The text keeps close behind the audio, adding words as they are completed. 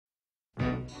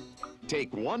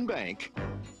Take one bank,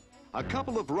 a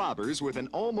couple of robbers with an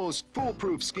almost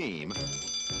foolproof scheme.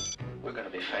 We're going to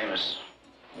be famous.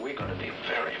 We're going to be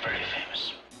very, very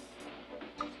famous.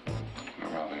 We're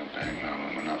robbing a bank now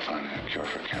and we're not finding a cure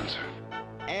for cancer.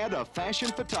 Add a fashion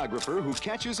photographer who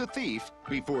catches a thief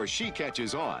before she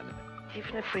catches on.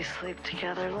 Even if we sleep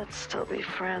together, let's still be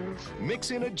friends.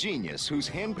 Mix in a genius who's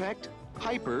henpecked,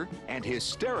 hyper, and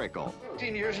hysterical.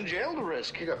 15 years in jail to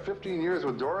risk. You got 15 years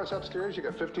with Doris upstairs, you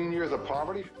got 15 years of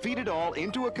poverty. Feed it all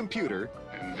into a computer.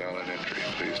 Invalid entry,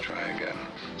 please try again.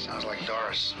 Sounds like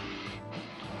Doris.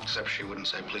 Except she wouldn't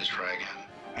say, please try again.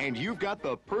 And you've got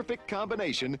the perfect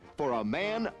combination for a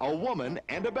man, a woman,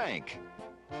 and a bank.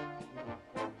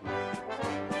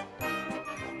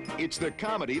 It's the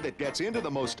comedy that gets into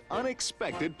the most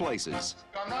unexpected places.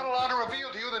 I'm not allowed to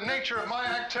reveal to you the nature of my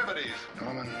activities.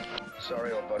 Norman,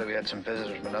 sorry, old buddy, we had some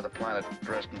visitors from another planet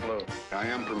dressed in blue. I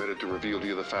am permitted to reveal to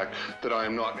you the fact that I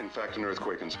am not, in fact, an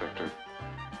earthquake inspector.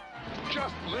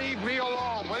 Just leave me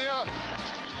alone, will you?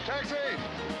 Taxi!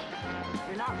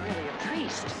 You're not really a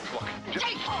priest. Look, just...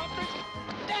 Take off this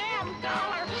damn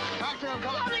dollar! Cocktail,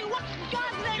 come on. Tell me what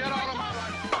God's name Get out of my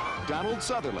life! Donald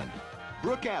Sutherland,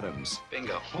 Brooke Adams,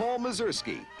 Bingo. Paul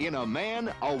Mazursky in A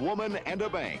Man, a Woman, and a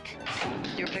Bank.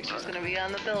 Your picture's gonna be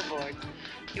on the billboard.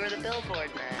 You're the billboard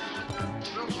man.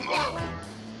 That's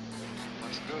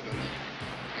good.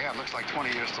 Yeah, it looks like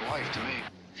 20 years to life to me.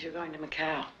 If you're going to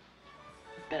Macau,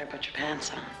 better put your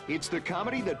pants on. It's the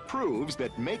comedy that proves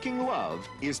that making love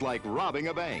is like robbing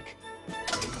a bank.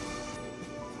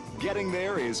 Getting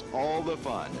there is all the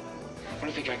fun. What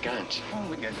if we got guns? Oh,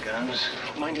 we got guns.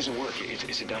 Mine doesn't work.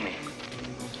 It's a dummy.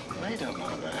 They don't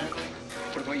know that.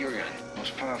 What about your gun?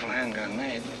 Most powerful handgun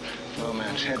made. No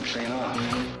man's head clean off.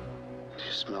 Do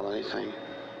you smell anything?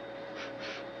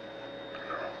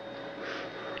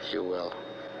 You will.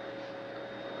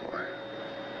 Why?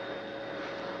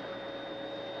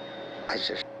 I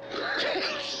just...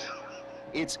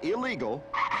 It's illegal,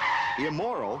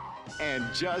 immoral, and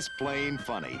just plain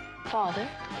funny. Father?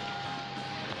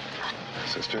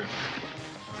 Sister?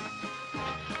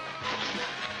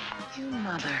 You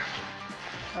mother.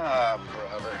 Ah,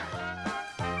 brother.